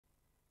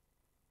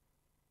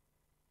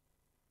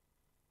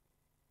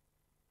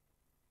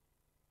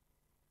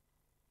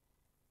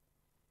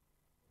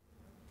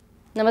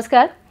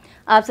नमस्कार,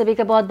 आप सभी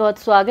का बहुत बहुत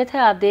स्वागत है।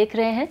 आप देख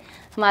रहे हैं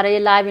हमारा ये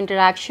live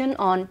interaction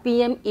on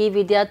PM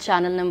eVidya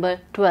channel number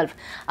 12।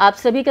 आप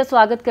सभी का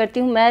स्वागत करती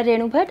हूँ मैं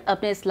रेणु भट्ट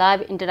अपने इस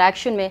लाइव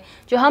इंटरेक्शन में,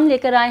 जो हम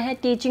लेकर आए हैं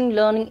teaching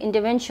learning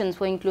interventions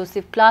for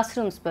inclusive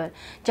classrooms पर,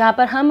 जहाँ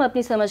पर हम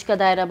अपनी समझ का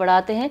दायरा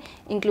बढ़ाते हैं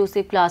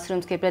इंक्लूसिव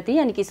क्लासरूम्स के प्रति,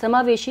 यानी कि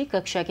समावेशी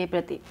कक्षा के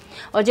प्रति।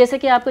 और जैसे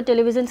कि आपको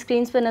टेलीविजन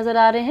स्क्रीन पर नजर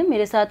आ रहे हैं,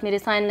 मेरे साथ मेरे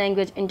साइन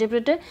लैंग्वेज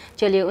इंटरप्रेटर,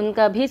 चलिए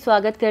उनका भी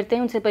स्वागत करते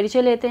हैं, उनसे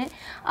परिचय लेते हैं।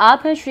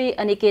 आप हैं श्री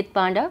अनिकेत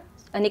पांडा।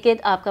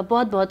 अनिकेत, आपका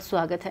बहुत बहुत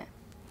स्वागत है।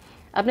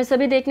 अपने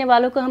सभी देखने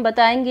वालों को हम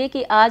बताएंगे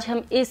कि आज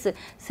हम इस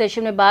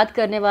सेशन में बात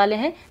करने वाले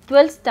हैं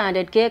 12th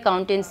स्टैंडर्ड के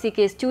अकाउंटेंसी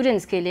के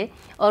स्टूडेंट्स के लिए,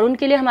 और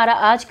उनके लिए हमारा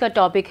आज का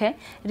टॉपिक है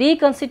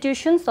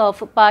रिकॉन्स्टिट्यूशंस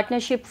of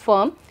partnership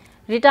firm,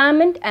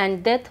 retirement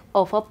and death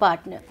of a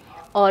partner.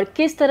 और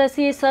किस तरह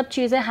से ये सब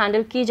चीज़ें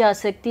हैंडल की जा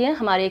सकती हैं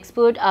हमारे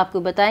एक्सपर्ट आपको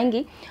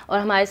बताएंगी। और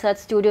हमारे साथ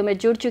स्टूडियो में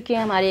जुड़ चुके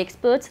हैं हमारे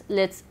experts.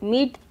 Let's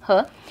meet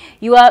her.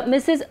 You are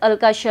Mrs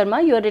Alka Sharma.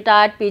 You are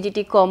retired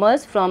PGT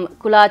commerce from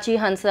Kolachi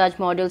Hansraj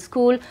model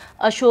school,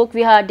 Ashok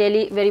Vihar,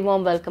 Delhi. Very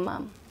warm welcome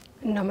ma'am.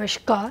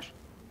 Namaskar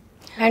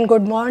and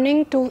good morning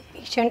to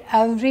each and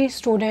every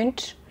student,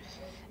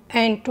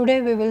 and today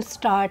we will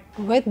start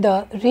with the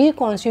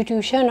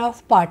reconstitution of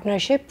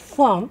partnership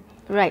firm.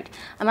 Right.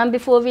 Ma'am,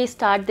 before we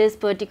start this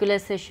particular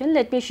session,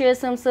 let me share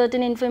some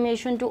certain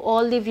information to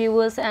all the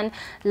viewers and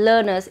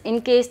learners in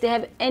case they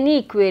have any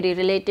query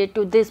related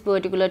to this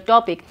particular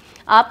topic.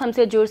 आप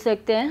हमसे जुड़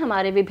सकते हैं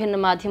हमारे विभिन्न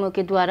माध्यमों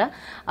के द्वारा।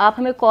 आप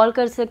हमें कॉल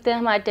कर सकते हैं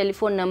हमारे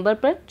टेलीफोन नंबर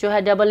पर, जो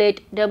है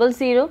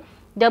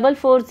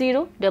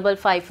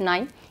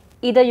 8800-440-559।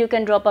 Either you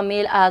can drop a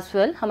mail as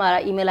well. हमारा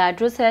email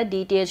address है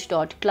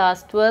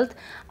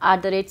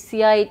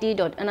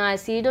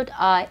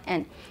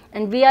dth.class12@ciet.nic.in,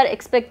 and we are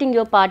expecting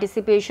your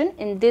participation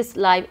in this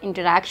live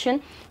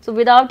interaction. So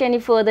without any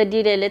further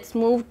delay, let's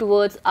move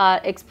towards our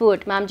expert.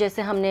 Ma'am, जैसे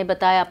हमने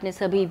बताया अपने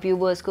सभी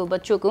viewers को,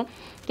 बच्चों को,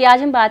 कि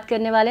आज हम बात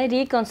करने वाले हैं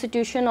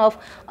reconstitution of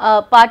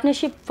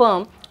partnership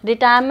firm,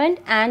 retirement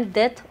and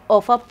death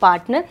of a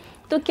partner.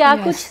 तो क्या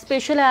कुछ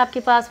स्पेशल है आपके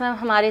पास मैम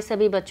हमारे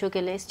सभी बच्चों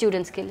के लिए,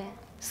 स्टूडेंट्स के लिए?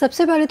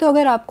 सबसे पहले तो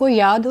अगर आपको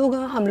याद होगा,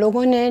 हम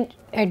लोगों ने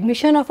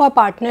एडमिशन ऑफ अ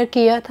पार्टनर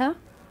किया था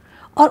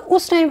और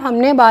उस टाइम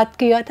हमने बात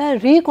किया था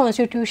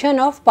reconstitution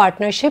of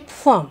partnership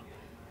firm.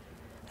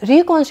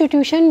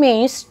 Reconstitution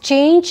means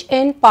change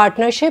in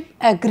partnership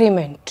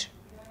agreement.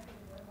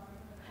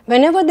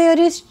 Whenever there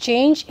is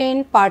change in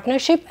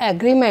partnership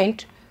agreement,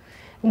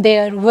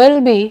 there will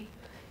be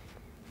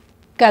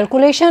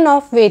calculation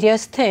of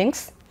various things,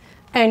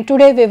 and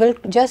today we will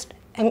just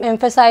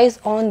emphasize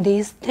on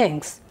these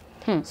things.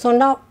 So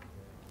now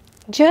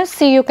just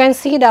see, you can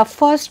see the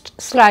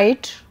first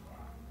slide.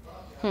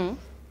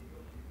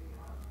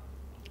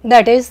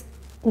 That is,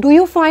 do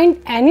you find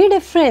any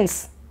difference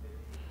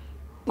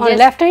on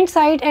left hand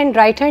side and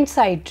right hand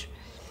side?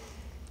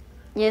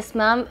 Yes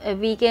ma'am,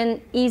 we can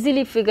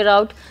easily figure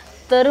out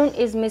Tarun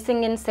is missing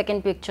in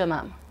second picture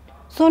ma'am.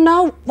 So now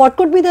what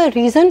could be the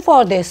reason for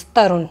this,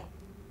 Tarun?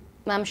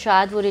 Ma'am,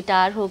 शायद वो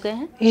retire हो गए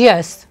हैं।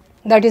 Yes,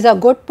 that is a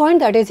good point.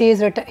 That is, he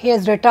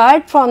has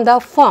retired from the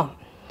firm.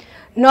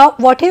 Now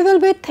what he will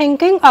be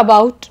thinking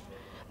about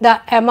the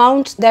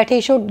amounts that he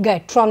should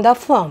get from the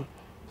firm.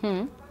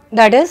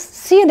 That is,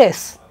 see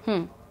this.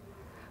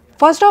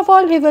 First of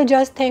all, he will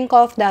just think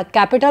of the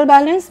capital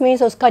balance,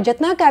 means उसका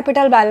जितना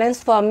capital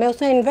balance firm में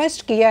उसने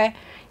invest किया है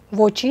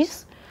वो चीज़,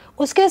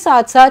 उसके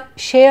साथ साथ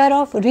share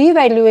of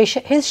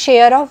revaluation, his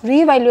share of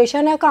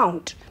revaluation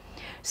account.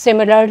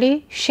 Similarly,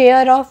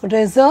 share of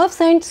reserves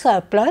and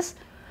surplus,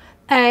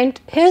 and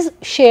his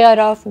share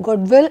of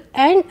goodwill,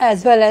 and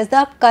as well as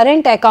the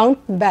current account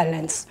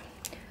balance.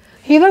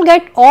 He will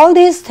get all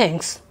these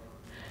things.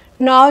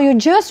 Now you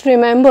just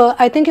remember,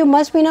 I think you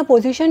must be in a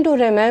position to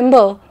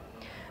remember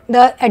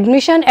the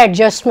admission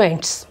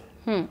adjustments.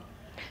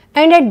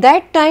 And at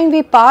that time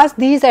we pass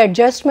these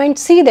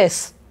adjustments. See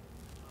this,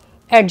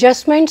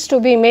 adjustments to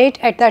be made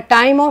at the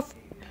time of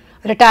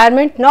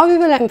retirement. Now we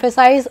will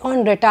emphasize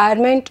on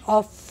retirement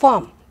of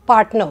firm,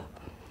 partner.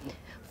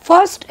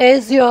 First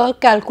is your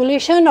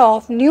calculation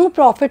of new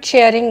profit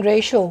sharing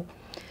ratio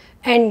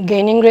and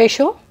gaining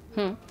ratio.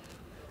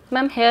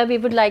 Ma'am, here we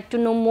would like to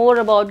know more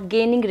about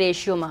gaining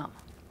ratio ma'am.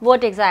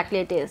 What exactly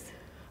it is?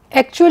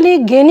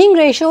 Actually, gaining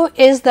ratio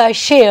is the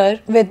share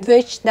with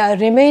which the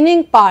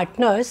remaining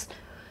partners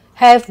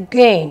have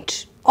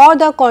gained, or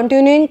the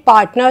continuing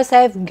partners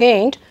have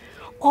gained,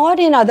 or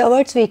in other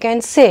words we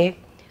can say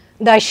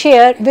the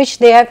share which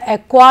they have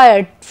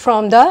acquired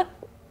from the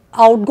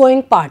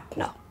outgoing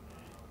partner.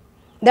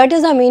 That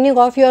is the meaning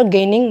of your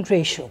gaining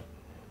ratio.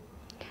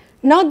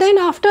 Now then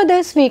after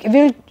this we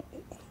will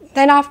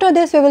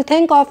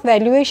think of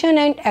valuation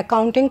and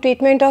accounting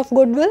treatment of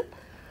goodwill,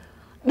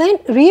 then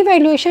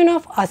revaluation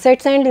of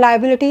assets and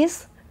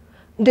liabilities,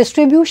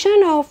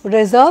 distribution of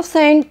reserves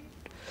and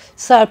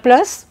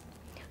surplus,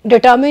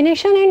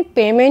 determination and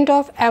payment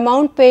of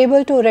amount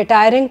payable to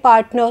retiring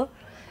partner,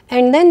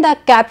 and then the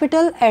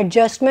capital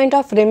adjustment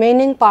of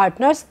remaining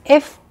partners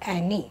if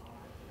any.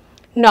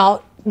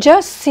 Now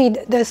just see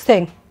this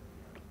thing.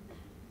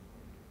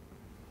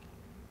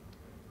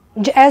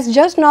 as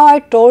just now I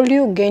told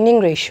you, gaining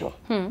ratio.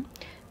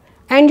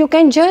 And you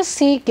can just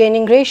see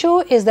gaining ratio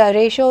is the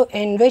ratio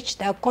in which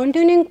the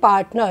continuing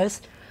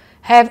partners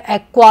have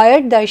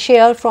acquired the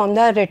share from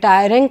the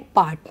retiring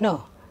partner.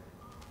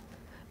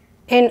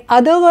 In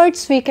other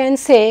words, we can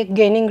say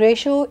gaining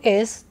ratio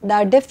is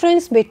the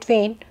difference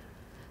between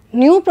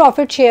new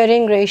profit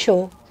sharing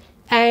ratio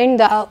and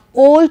the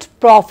old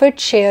profit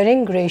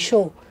sharing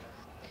ratio.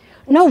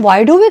 Now,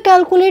 why do we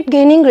calculate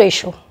gaining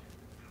ratio?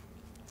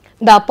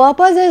 The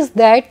purpose is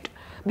that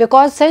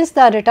because since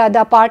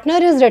the partner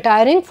is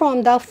retiring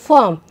from the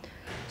firm,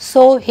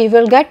 so he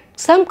will get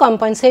some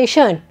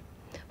compensation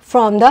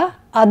from the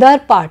other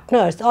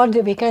partners, or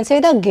we can say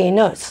the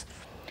gainers,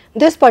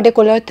 this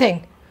particular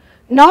thing.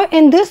 Now,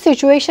 in this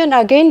situation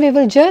again we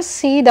will just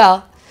see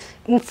the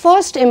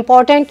first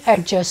important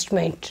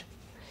adjustment.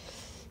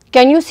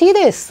 Can you see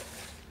this?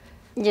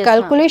 Yes,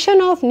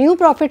 Calculation of new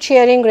profit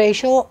sharing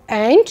ratio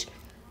and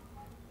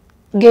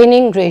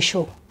gaining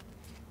ratio.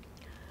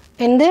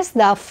 In this,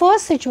 the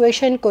first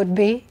situation could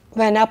be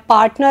when a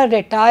partner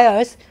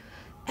retires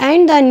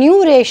and the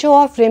new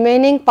ratio of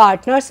remaining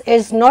partners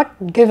is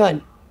not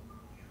given.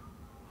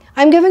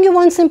 I am giving you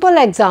one simple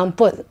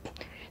example.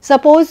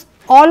 Suppose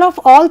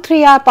all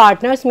three are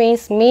partners,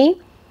 means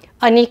me,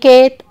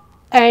 Aniket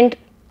and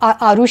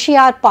Arushi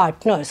are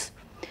partners,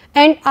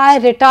 and I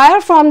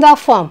retire from the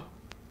firm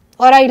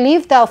or I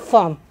leave the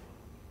firm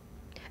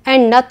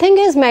and nothing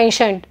is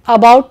mentioned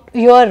about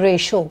your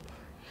ratio,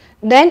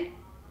 then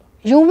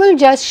you will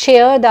just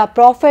share the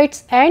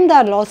profits and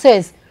the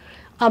losses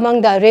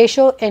among the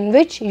ratio in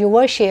which you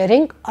were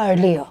sharing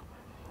earlier.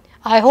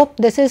 I hope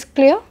this is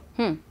clear.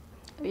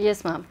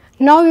 Yes, ma'am.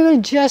 Now we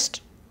will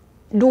just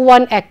do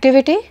one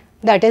activity,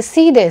 that is,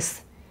 see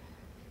this.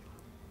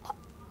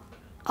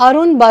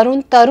 Arun,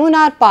 Barun, Tarun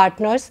are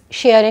partners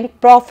sharing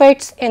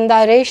profits in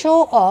the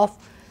ratio of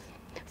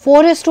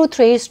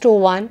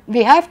 4:3:1.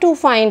 We have to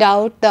find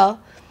out the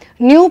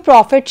new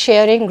profit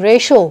sharing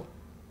ratio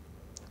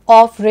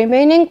of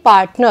remaining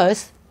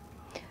partners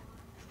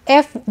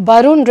if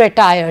Barun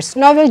retires.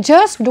 Now, we will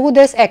just do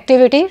this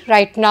activity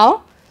right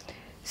now.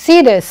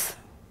 See this.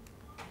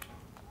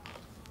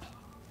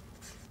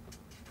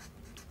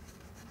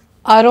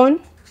 Arun,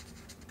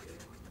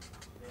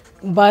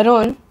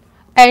 Barun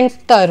and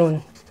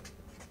Tarun.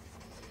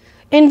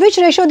 In which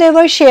ratio they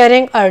were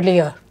sharing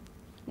earlier?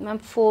 Ma'am,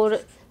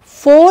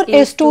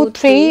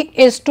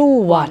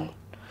 4:3:1.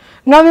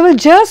 Now, we will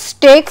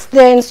just take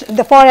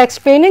for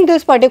explaining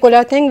this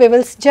particular thing, we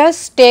will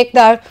just take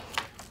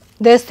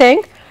this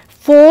thing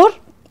 4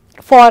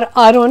 for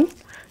Arun,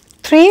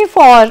 3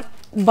 for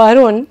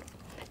Barun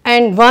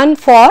and 1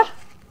 for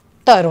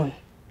Tarun.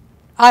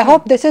 I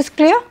hope this is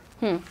clear.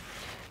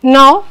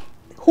 Now,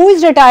 who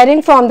is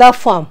retiring from the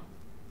firm?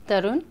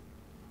 Tarun?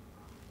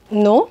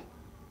 No.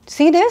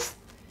 See this?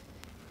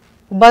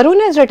 Barun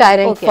is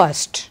retiring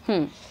first.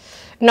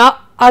 Now,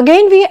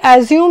 again we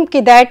assume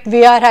that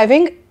we are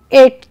having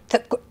 8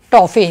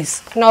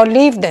 toffees. Now,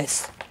 leave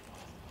this.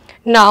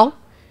 Now,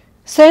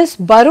 since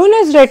Barun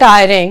is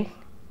retiring,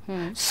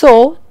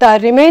 so the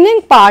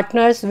remaining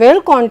partners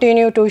will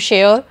continue to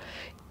share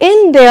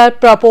in their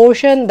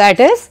proportion, that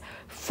is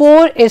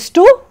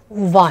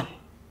 4:1.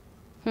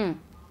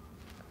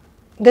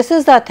 This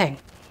is the thing.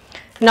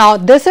 Now,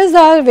 this is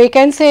we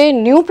can say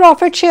new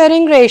profit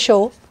sharing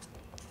ratio,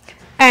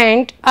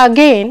 and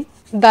again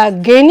the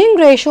gaining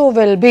ratio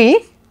will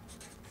be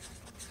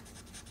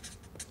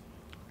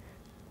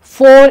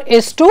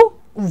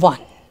 4:1.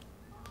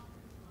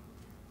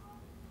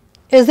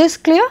 Is this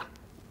clear?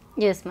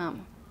 Yes,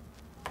 ma'am.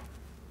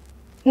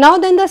 Now,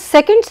 then the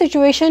second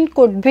situation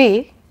could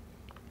be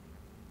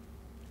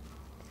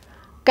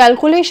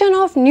calculation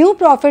of new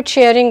profit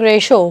sharing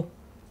ratio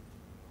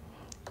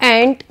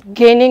and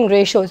gaining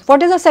ratios.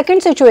 What is the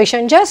second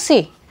situation? Just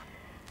see.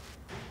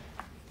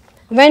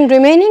 When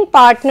remaining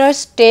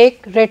partners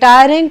take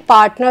retiring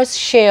partners'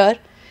 share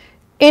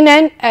in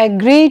an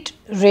agreed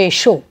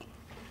ratio.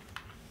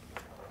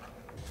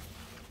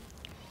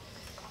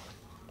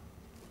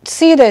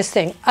 See this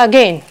thing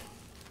again.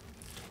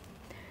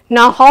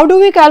 Now, how do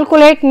we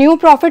calculate new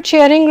profit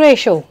sharing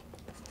ratio?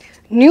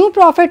 New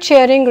profit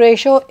sharing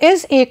ratio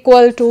is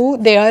equal to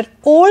their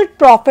old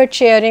profit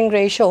sharing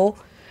ratio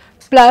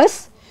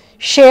plus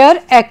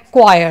share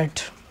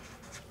acquired.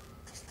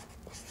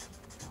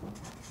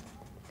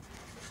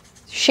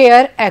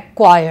 Share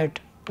acquired.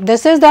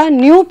 This is the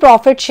new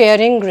profit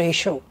sharing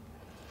ratio.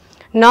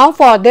 Now,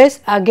 for this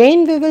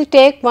again we will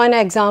take one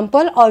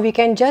example, or we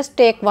can just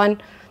take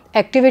one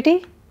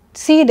activity.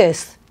 See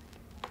this.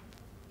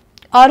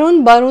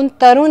 Arun, Barun,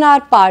 Tarun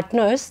are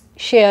partners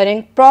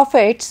sharing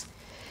profits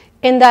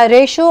in the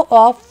ratio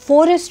of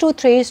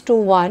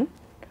 4:3:1.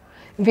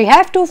 We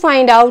have to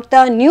find out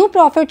the new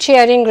profit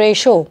sharing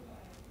ratio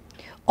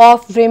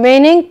of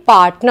remaining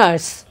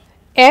partners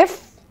if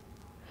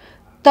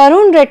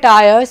Tarun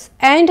retires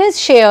and his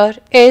share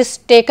is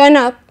taken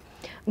up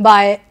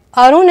by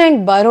Arun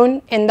and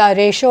Barun in the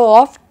ratio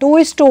of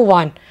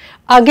 2:1.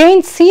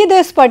 Again, see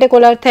this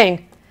particular thing.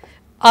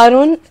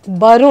 Arun,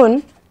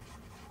 Barun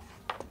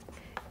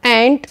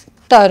and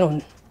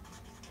Tarun.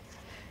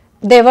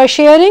 They were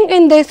sharing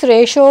in this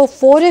ratio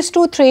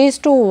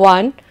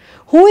 4:3:1.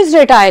 Who is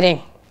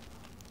retiring?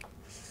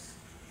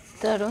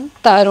 Tarun.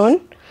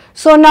 Tarun.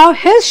 So now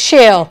his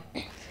share,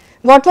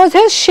 what was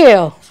his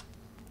share?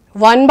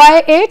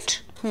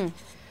 1/8.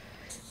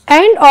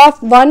 And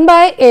of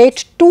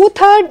 1/8,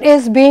 2/3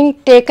 is being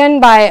taken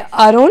by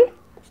Arun,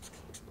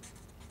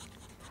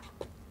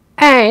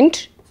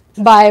 and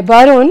by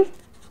Varun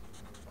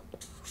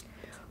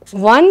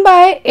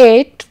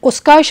 1/8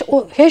 uska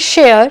his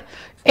share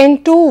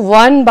into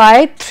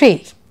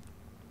 1/3.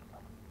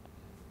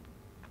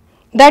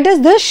 That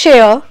is this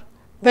share.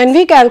 When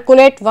we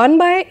calculate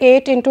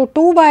 1/8 into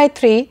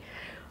 2/3,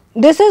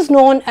 this is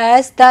known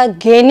as the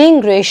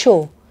gaining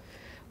ratio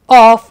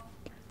of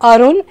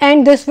Arun,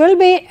 and this will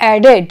be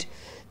added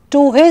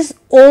to his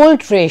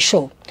old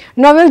ratio.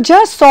 Now we will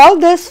just solve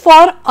this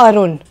for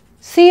Arun.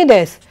 See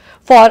this,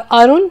 for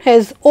Arun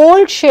his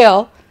old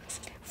share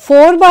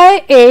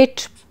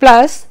 4/8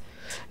 plus,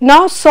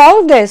 now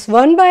solve this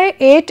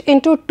 1/8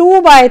 into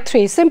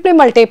 2/3, simply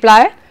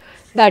multiply,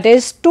 that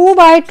is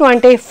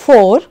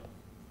 2/24,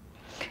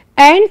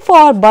 and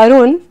for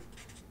Varun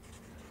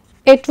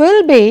it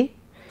will be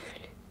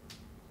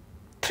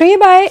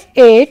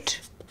 3/8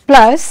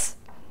 plus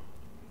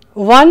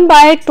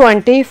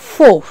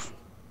 1/24.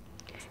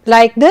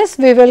 Like this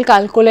we will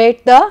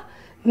calculate the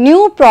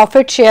new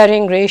profit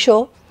sharing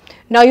ratio.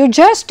 Now you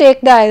just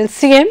take the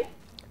LCM,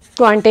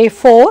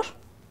 24,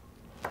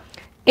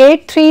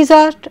 8 3s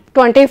are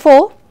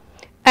 24,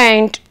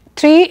 and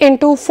 3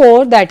 into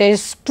 4, that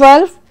is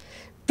 12,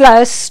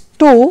 plus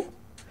 2,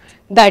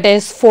 that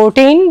is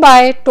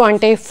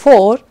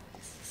 14/24,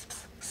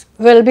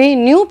 will be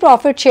new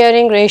profit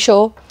sharing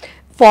ratio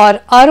for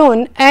Arun,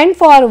 and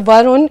for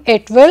Varun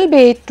it will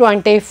be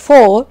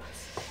 24,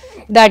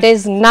 that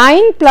is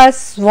 9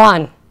 plus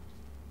 1,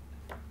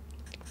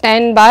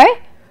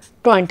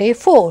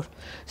 10/24.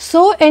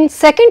 So in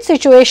second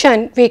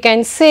situation we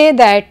can say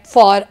that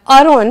for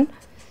Arun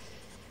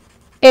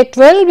it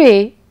will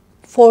be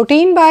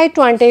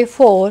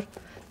 14/24,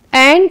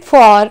 and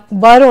for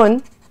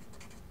Varun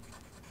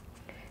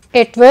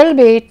it will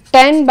be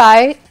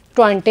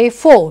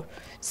 10/24.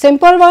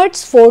 Simple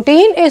words,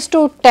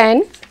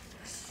 14:10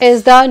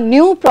 is the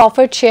new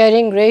profit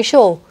sharing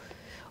ratio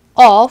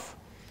of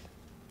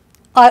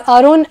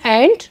Arun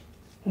and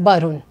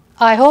Varun.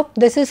 I hope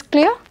this is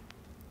clear.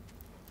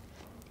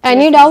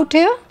 Any doubt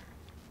here?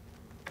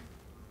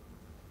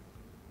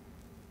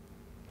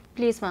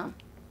 Please, ma'am.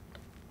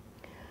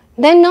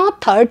 Then now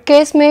third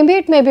case, maybe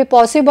it may be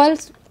possible.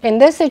 In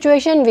this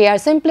situation we are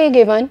simply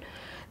given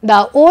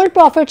the old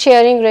profit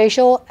sharing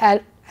ratio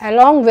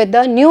along with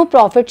the new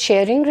profit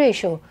sharing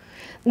ratio.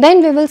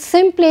 Then we will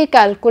simply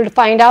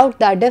find out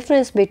the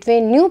difference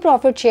between new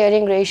profit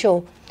sharing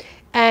ratio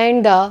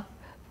and the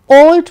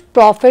old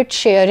profit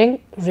sharing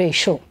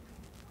ratio.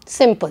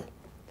 Simple.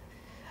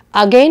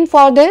 Again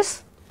for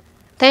this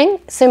thing,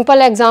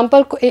 simple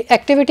example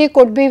activity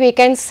could be, we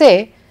can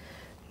say,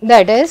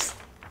 that is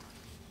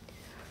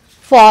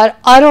for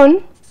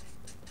Arun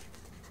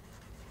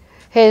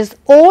his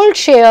old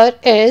share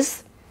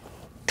is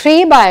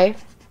 3/,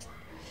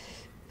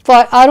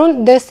 for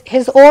Arun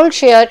his old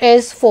share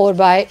is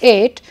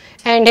 4/8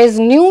 and his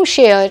new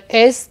share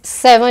is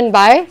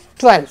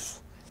 7/12.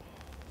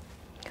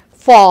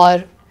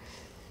 For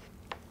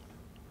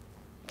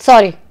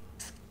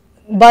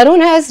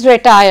Varun has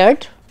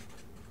retired,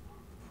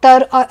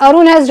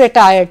 Arun has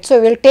retired, so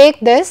we will take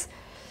this,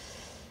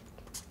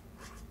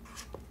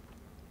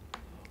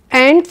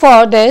 and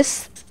for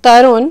this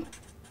Tarun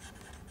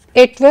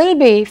it will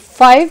be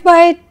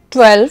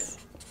 5/12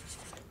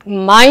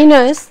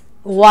 minus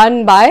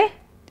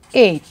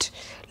 1/8.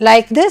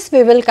 Like this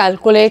we will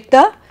calculate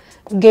the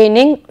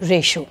gaining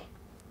ratio.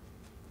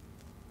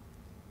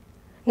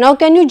 Now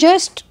can you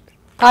just,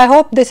 I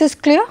hope this is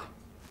clear.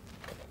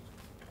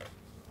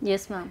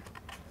 Yes, ma'am.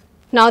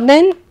 Now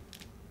then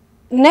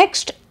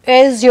next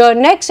is your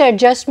next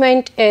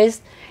adjustment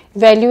is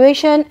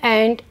valuation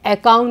and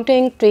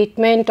accounting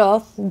treatment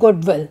of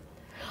goodwill.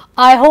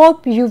 I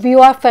hope you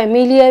are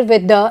familiar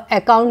with the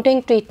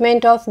accounting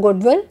treatment of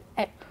goodwill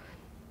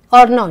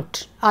or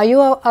not. Are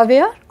you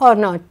aware or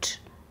not?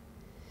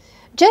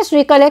 Just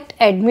recollect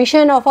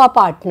admission of a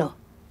partner.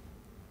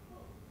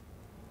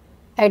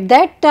 At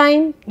that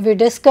time we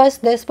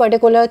discussed this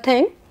particular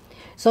thing.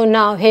 So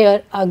now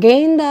here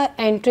again the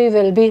entry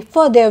will be,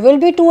 there will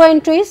be two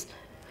entries.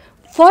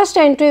 First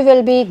entry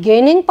will be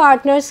gaining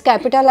partners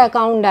capital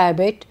account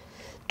debit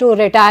to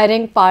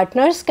retiring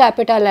partners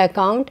capital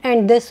account,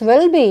 and this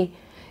will be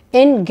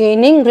in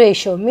gaining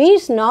ratio,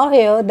 means now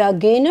here the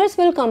gainers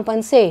will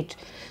compensate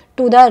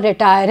to the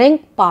retiring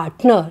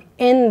partner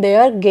in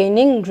their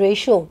gaining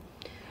ratio.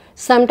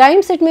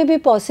 Sometimes it may be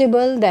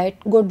possible that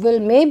goodwill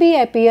may be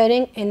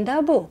appearing in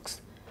the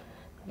books.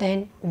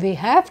 Then we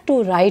have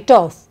to write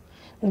off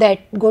that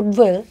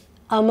goodwill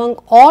among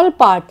all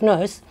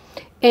partners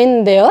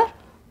in their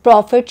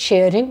profit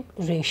sharing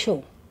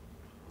ratio.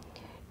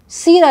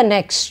 See the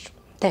next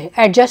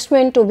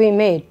adjustment to be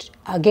made.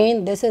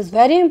 Again, this is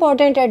very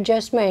important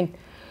adjustment.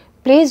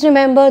 Please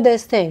remember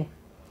this thing.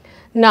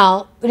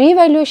 Now,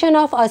 revaluation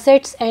of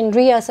assets and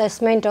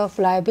reassessment of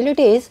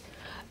liabilities.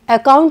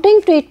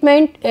 Accounting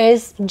treatment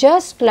is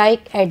just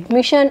like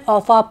admission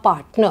of a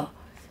partner,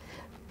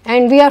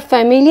 and we are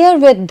familiar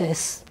with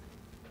this.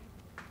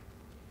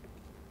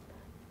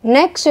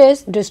 Next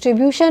is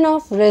distribution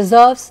of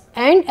reserves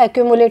and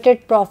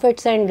accumulated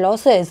profits and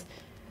losses.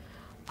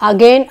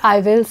 Again,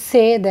 I will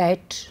say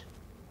that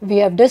we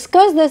have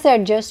discussed these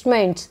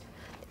adjustments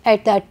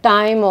at the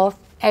time of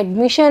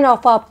admission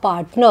of a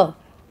partner.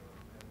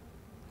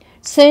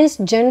 Since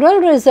general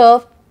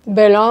reserve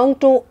belong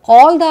to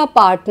all the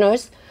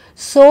partners,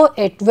 so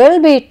it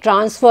will be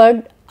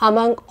transferred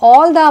among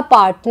all the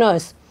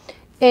partners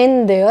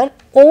in their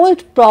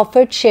old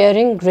profit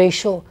sharing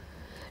ratio.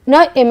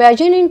 Now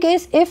imagine in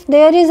case if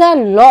there is a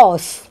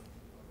loss,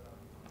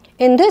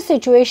 in this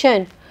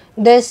situation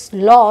this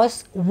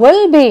loss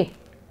will be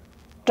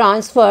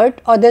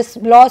transferred, or this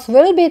loss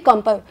will be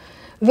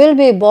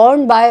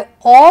borne by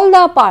all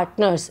the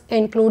partners,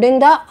 including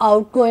the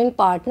outgoing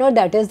partner,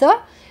 that is the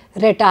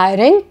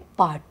retiring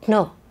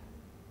partner.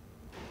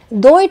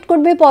 Though it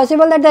could be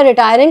possible that the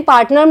retiring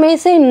partner may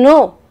say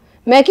no,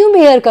 मैं क्यों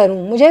bear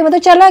करूँ, मुझे तो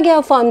चला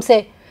गया firm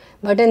से.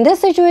 But in this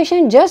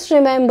situation, just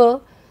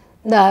remember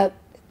the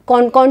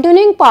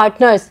continuing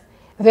partners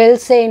will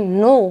say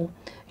no,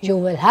 you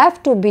will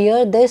have to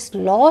bear this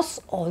loss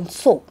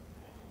also.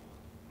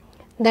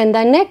 Then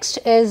the next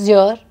is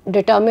your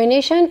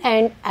determination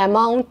and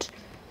amount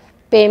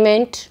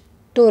payment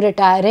to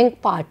retiring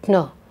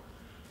partner.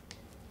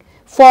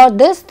 For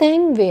this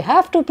thing, we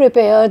have to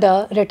prepare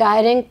the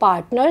retiring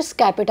partner's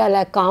capital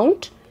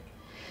account,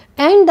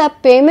 and the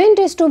payment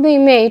is to be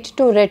made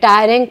to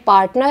retiring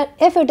partner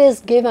if it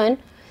is given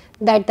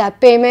that the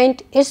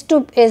payment is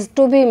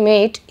to be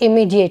made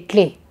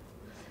immediately.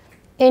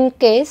 In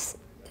case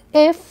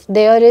if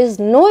there is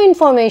no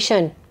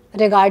information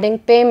regarding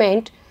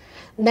payment,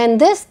 then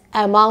this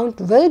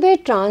amount will be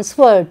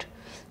transferred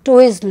to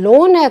his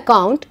loan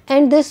account,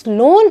 and this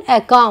loan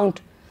account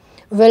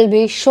will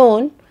be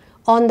shown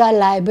on the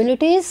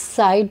liabilities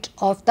side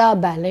of the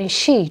balance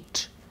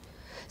sheet.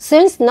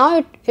 Since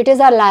now it is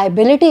a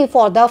liability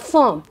for the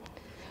firm,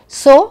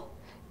 so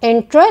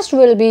interest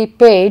will be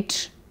paid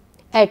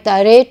at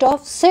the rate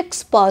of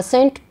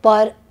 6%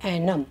 per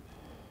annum.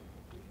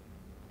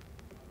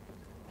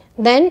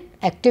 Then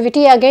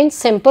activity, again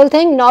simple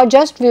thing. Now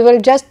we will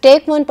just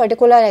take one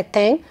particular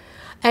thing,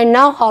 and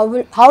now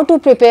how to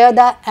prepare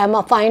the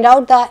find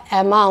out the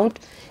amount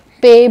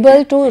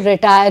payable to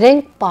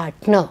retiring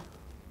partner.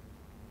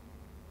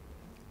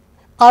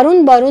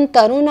 Arun, Barun,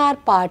 Tarun are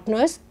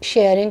partners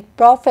sharing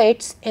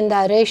profits in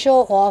the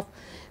ratio of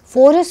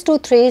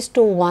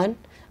 4:3:1.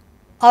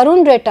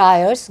 Arun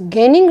retires,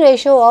 gaining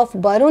ratio of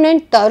Barun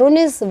and Tarun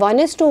is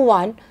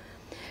 1:1.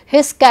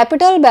 His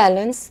capital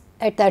balance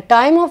at the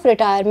time of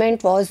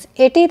retirement was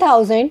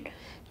 80,000.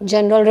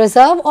 General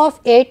reserve of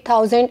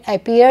 8,000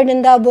 appeared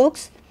in the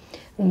books.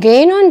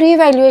 Gain on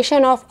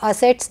revaluation of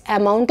assets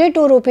amounted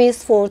to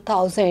rupees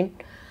 4,000.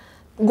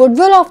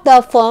 Goodwill of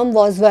the firm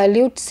was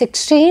valued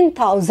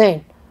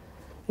 16,000.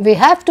 We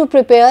have to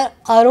prepare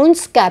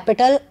Arun's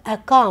capital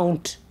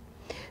account.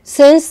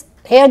 Since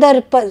here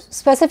the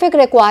specific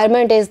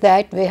requirement is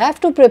that we have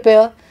to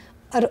prepare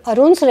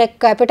Arun's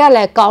capital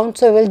account,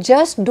 so we will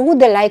just do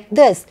like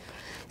this.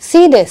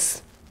 See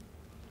this.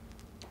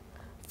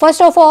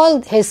 First of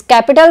all, his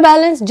capital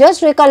balance,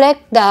 just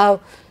recollect the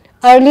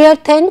earlier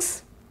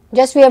things,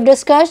 just we have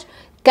discussed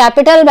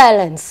capital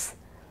balance.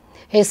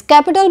 His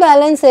capital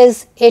balance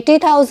is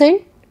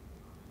 80,000,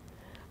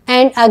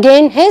 and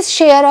again his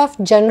share of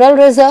general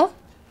reserve,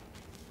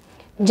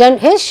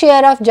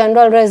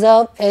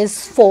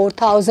 is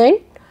 4,000,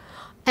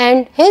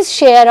 and his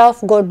share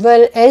of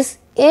goodwill is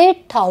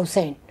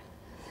 8,000.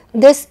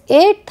 This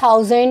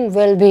 8,000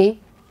 will be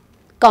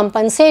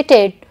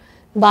compensated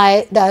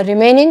by the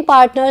remaining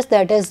partners,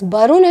 that is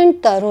Barun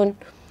and Tarun,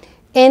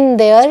 in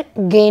their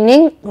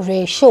gaining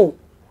ratio.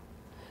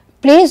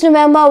 Please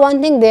remember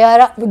one thing,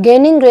 their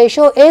gaining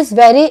ratio is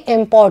very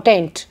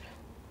important.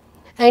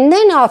 And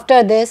then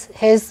after this,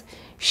 his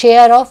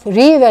share of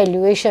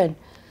revaluation.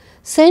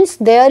 Since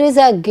there is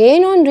a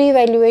gain on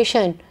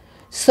revaluation,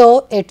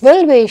 so it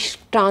will be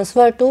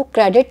transferred to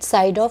credit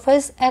side of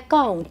his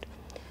account.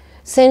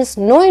 Since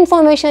no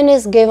information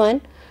is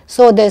given,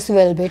 so this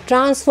will be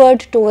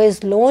transferred to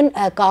his loan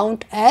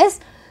account as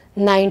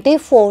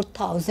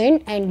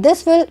 94,000, and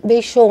this will be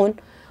shown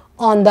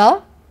on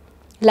the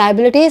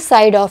liability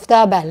side of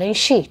the balance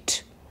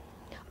sheet.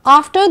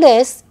 After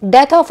this,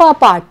 death of a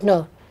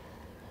partner.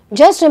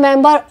 Just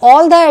remember,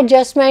 all the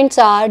adjustments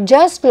are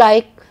just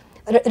like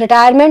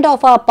retirement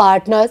of our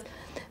partners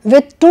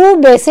with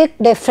two basic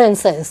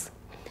differences.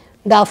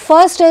 The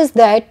first is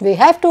that we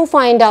have to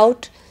find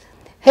out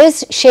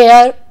his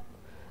share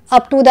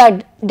up to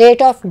the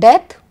date of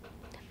death.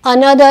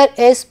 Another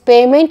is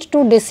payment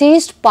to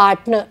deceased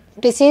partners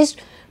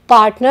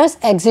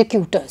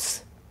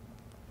executors.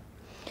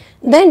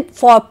 Then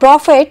for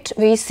profit,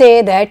 we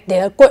say that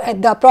the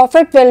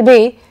profit will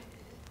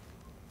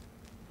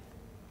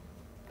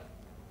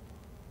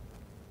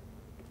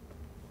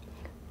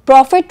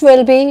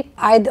be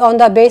either on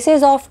the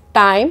basis of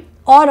time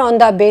or on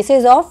the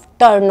basis of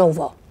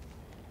turnover,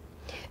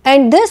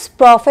 and this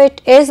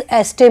profit is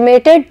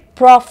estimated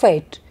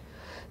profit.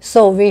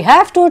 So we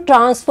have to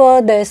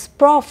transfer this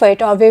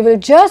profit, or we will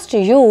just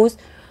use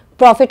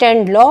profit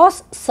and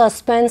loss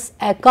suspense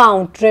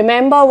account.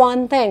 Remember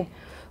one thing,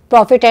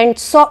 profit and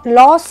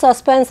loss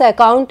suspense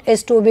account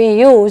is to be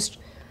used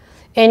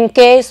in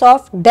case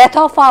of death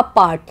of our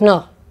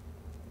partner.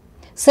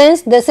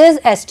 Since this is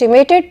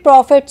estimated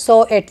profit,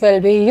 so it will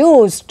be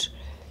used.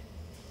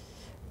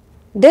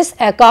 This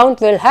account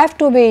will have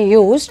to be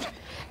used,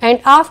 and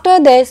after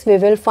this we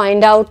will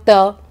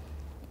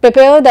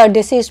prepare the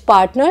deceased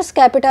partner's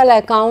capital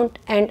account,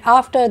 and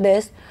after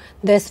this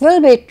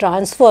will be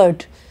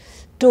transferred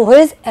to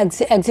his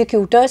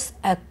executor's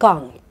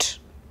account.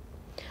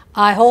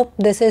 I hope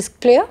this is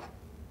clear.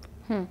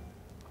 Do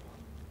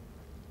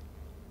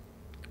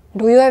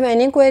you have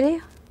any query?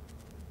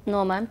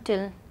 No ma'am,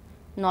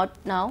 not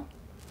now.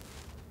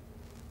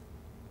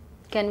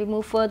 Can we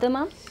move further,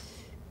 ma'am?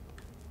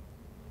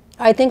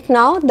 I think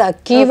now the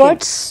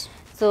keywords. Okay.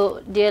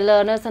 So dear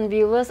learners and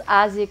viewers,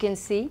 as you can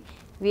see,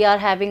 we are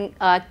having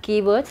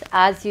keywords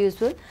as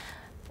usual.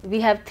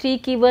 We have 3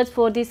 keywords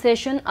for this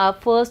session. Our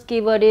first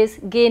keyword is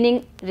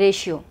gaining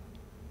ratio.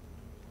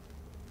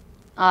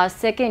 Our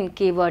second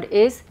keyword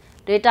is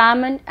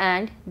retirement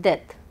and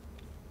death.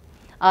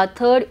 Our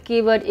third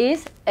keyword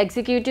is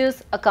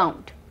executor's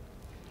account.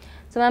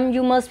 So ma'am,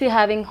 you must be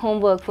having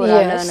homework for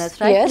our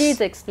learners, right? Yes.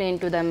 Please explain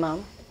to them,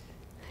 ma'am.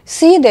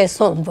 See this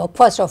homework.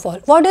 First of all,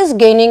 what is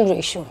gaining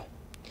ratio?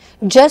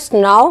 Just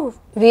now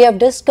we have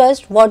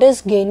discussed what is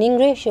gaining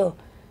ratio.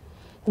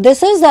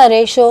 This is the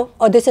ratio,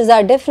 or this is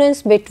the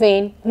difference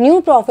between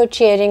new profit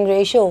sharing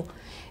ratio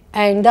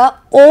and the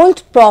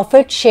old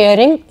profit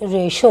sharing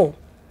ratio.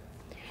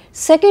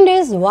 Second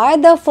is why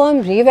the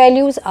firm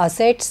revalues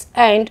assets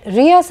and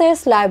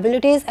reassess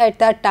liabilities at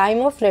the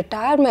time of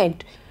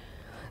retirement.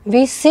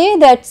 We say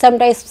that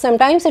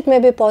sometimes it may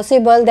be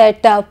possible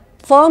that the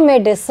firm may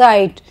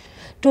decide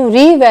to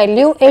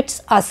revalue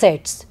its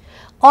assets,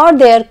 or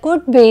there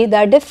could be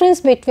the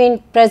difference between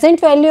present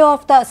value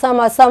of the some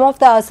of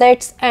the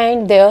assets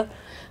and their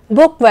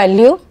book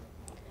value.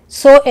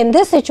 So in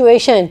this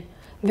situation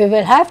we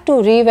will have to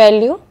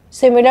revalue.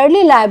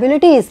 Similarly,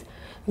 liabilities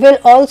will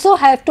also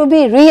have to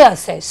be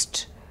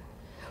reassessed.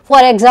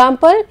 For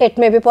example, it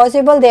may be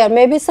possible there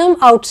may be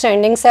some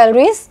outstanding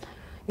salaries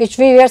which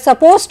we were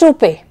supposed to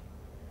pay,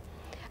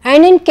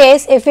 and in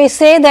case if we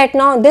say that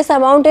now this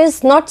amount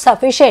is not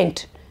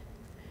sufficient,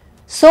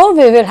 so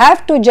we will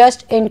have to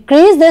just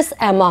increase this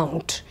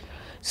amount.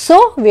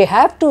 So we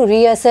have to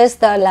reassess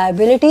the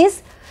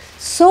liabilities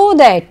so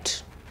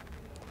that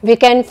we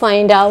can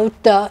find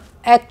out the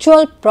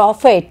actual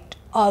profit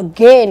or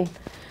gain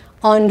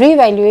on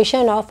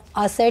revaluation of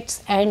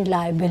assets and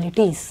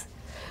liabilities.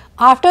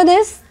 After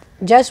this,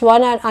 just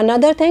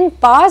another thing,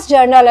 past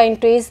journal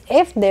entries,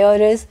 if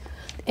there is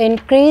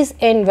increase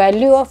in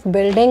value of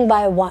building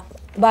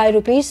by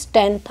rupees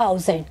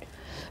 10,000.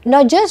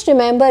 Now just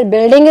remember,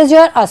 building is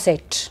your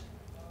asset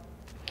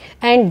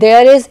and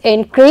there is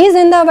increase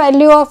in the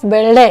value of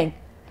building.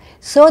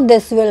 So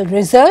this will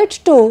result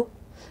to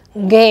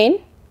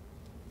gain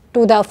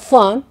to the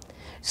firm.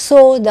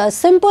 So the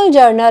simple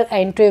journal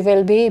entry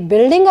will be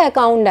building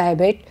account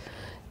debit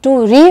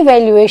to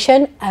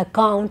revaluation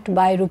account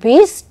by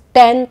rupees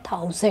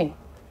 10,000.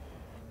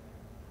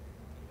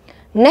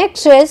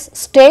 Next is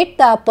state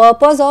the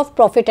purpose of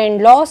profit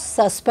and loss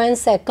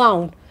suspense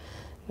account.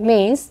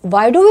 Means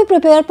why do we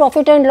prepare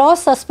profit and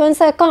loss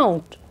suspense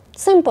account?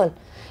 Simple,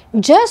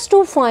 just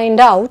to find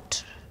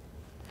out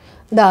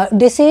the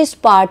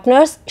deceased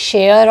partner's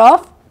share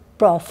of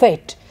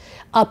profit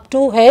up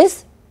to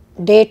his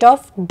date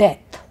of death.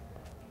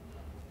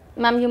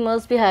 Ma'am, you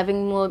must be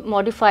having more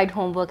modified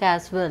homework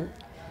as well.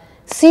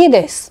 See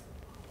this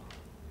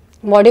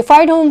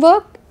modified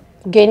homework,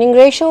 gaining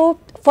ratio.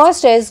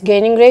 First is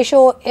gaining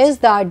ratio is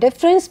the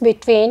difference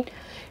between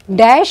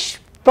dash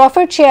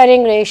profit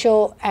sharing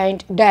ratio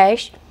and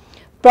dash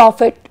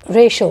profit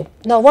ratio.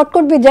 Now what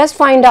could we just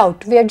find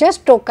out? We have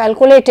just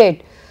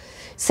calculated.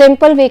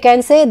 Simple, we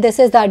can say this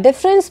is the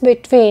difference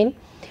between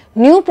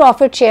new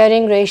profit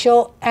sharing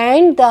ratio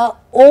and the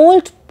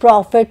old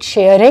profit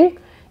sharing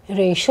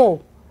ratio.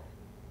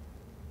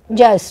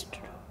 Just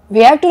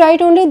we have to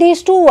write only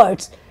these two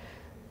words,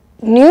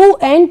 new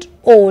and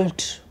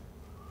old.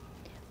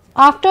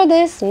 After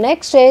this,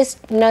 next is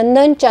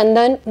Nandan,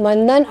 Chandan,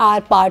 Mandan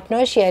are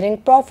partners sharing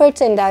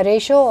profits in the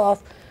ratio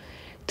of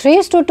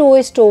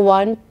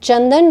 3:2:1.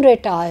 Chandan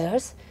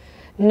retires.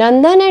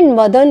 Nandan and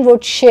Madan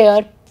would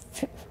share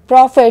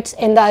profits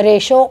in the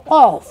ratio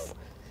of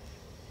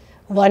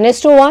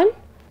 1:1,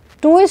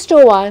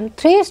 2:1,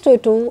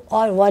 3:2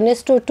 or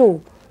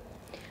 1:2.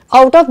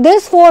 Out of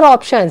these 4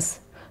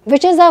 options,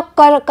 which is the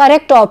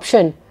correct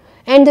option?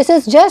 And this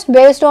is just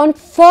based on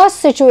first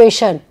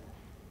situation.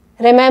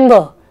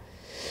 Remember,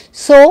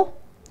 So,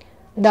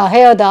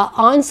 here the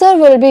answer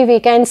will be, we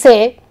can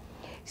say,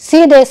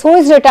 see this, who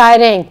is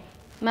retiring?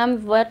 Ma'am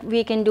what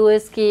we can do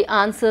is कि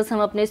answers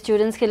हम अपने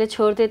students के लिए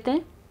छोड़ देते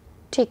हैं.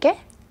 ठीक है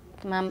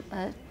मैम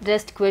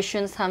रेस्ट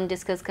क्वेश्चंस हम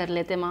डिस्कस कर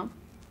लेते हैं ma'am.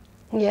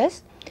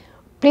 Yes.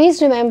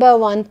 Please remember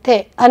one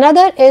thing.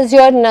 Another is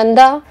your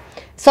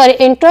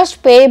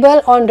interest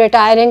payable on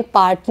retiring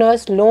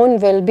partners loan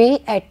will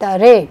be at the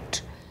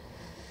rate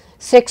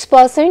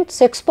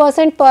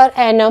 6% per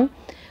annum,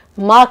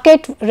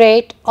 market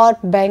rate or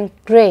bank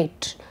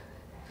rate.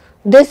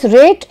 This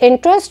rate,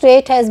 interest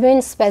rate, has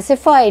been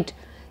specified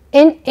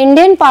in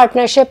Indian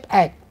Partnership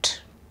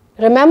Act.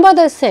 Remember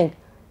this thing.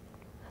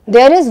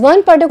 There is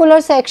one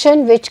particular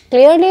section which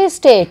clearly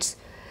states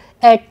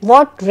at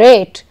what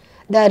rate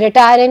the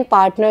retiring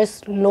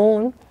partner's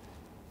loan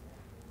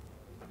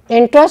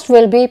interest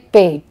will be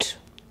paid.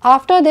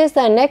 After this,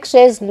 the next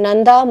is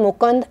Nanda,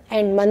 Mukund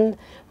and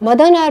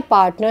Madan are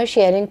partners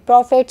sharing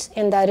profits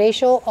in the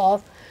ratio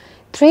of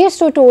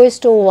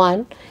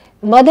 3:2:1.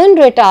 Madan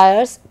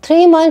retires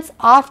 3 months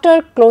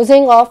after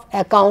closing of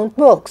account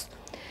books.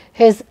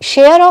 His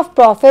share of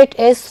profit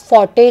is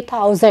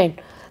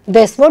 40,000.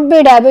 This would be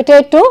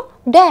debited to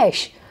dash.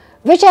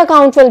 Which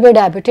account will be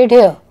debited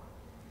here?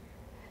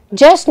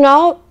 Just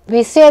now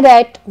we say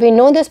that we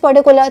know this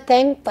particular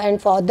thing,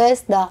 and for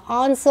this the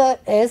answer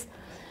is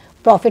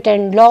profit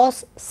and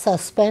loss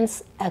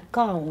suspense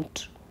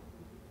account.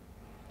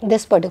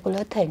 This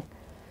particular thing.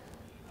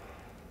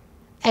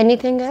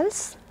 Anything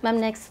else? Ma'am,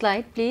 next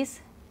slide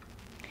please.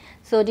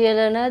 So dear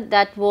learner,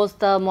 that was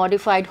the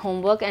modified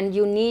homework, and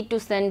you need to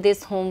send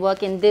this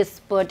homework in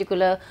this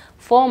particular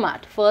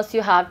format. First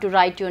you have to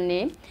write your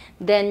name,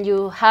 then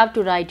you have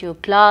to write your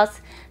class,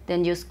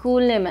 then your school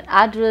name and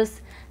address,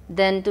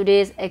 then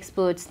today's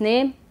expert's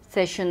name,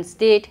 session's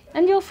date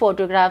and your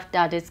photograph.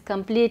 That is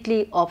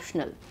completely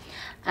optional.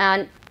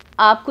 And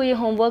आपको ये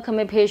homework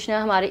हमें भेजना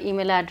है हमारे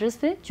email address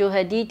पे, जो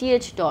है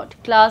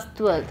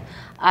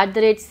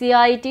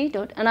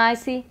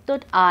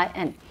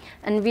dth.class12@ciet.nic.in,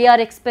 and we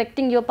are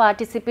expecting your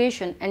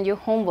participation and your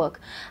homework.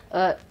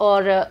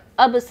 और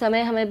अब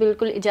समय हमें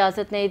बिल्कुल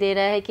इजाज़त नहीं दे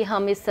रहा है कि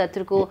हम इस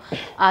सत्र को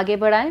आगे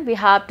बढ़ाएं. We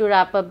have to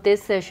wrap up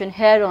this session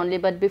here only,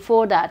 but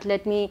before that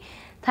let me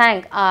thank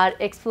our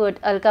expert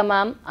Alka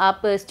ma'am.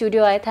 आप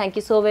स्टूडियो आए, thank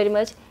you so very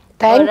much.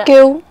 Thank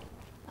you.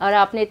 और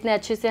आपने इतने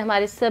अच्छे से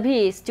हमारे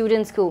सभी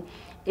स्टूडेंट्स को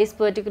इस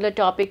पर्टिकुलर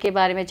टॉपिक के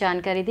बारे में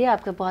जानकारी दी.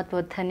 आपका बहुत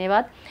बहुत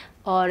धन्यवाद.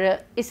 और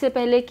इससे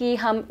पहले कि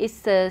हम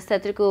इस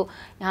सत्र को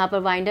यहाँ पर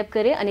वाइंड अप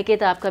करें,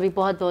 अनिकेत आपका भी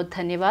बहुत बहुत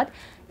धन्यवाद.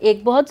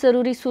 एक बहुत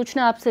ज़रूरी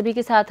सूचना आप सभी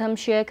के साथ हम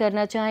शेयर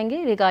करना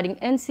चाहेंगे regarding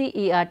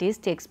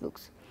NCERT's text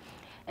books.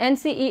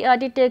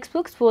 NCERT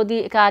textbooks for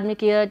the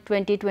academic year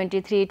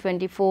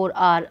 2023-24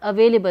 are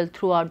available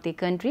throughout the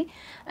country,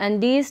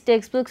 and these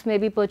textbooks may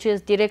be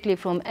purchased directly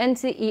from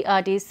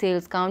NCERT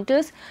sales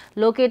counters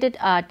located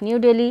at New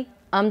Delhi,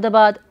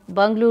 Ahmedabad,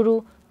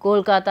 Bengaluru,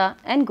 Kolkata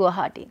and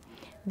Guwahati.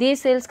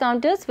 These sales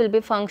counters will be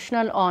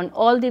functional on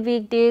all the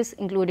weekdays,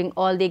 including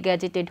all the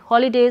gazetted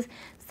holidays,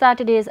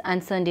 Saturdays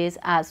and Sundays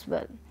as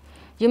well.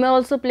 You may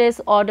also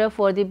place order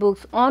for the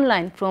books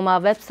online from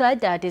our website,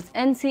 that is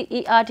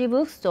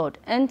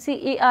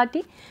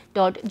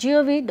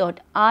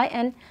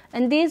ncertbooks.ncert.gov.in,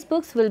 and these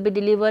books will be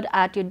delivered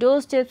at your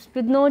doorsteps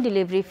with no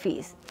delivery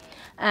fees.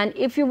 And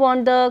if you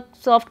want the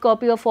soft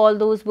copy of all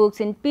those books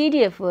in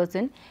PDF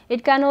version,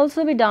 it can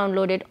also be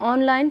downloaded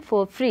online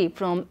for free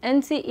from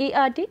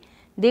NCERT,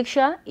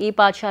 Diksha,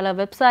 ePathshala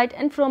website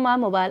and from our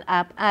mobile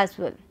app as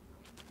well.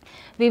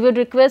 We would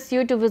request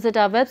you to visit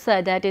our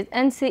website, that is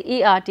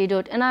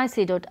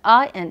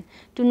ncert.nic.in,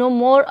 to know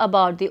more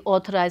about the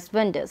authorized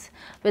vendors.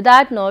 With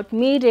that note,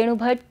 me Renu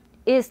Bhatt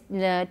is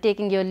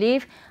taking your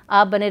leave.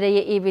 आप बने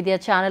रहिए eVidya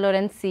channel और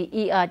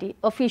NCERT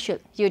official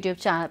YouTube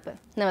channel पर.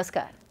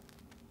 नमस्कार.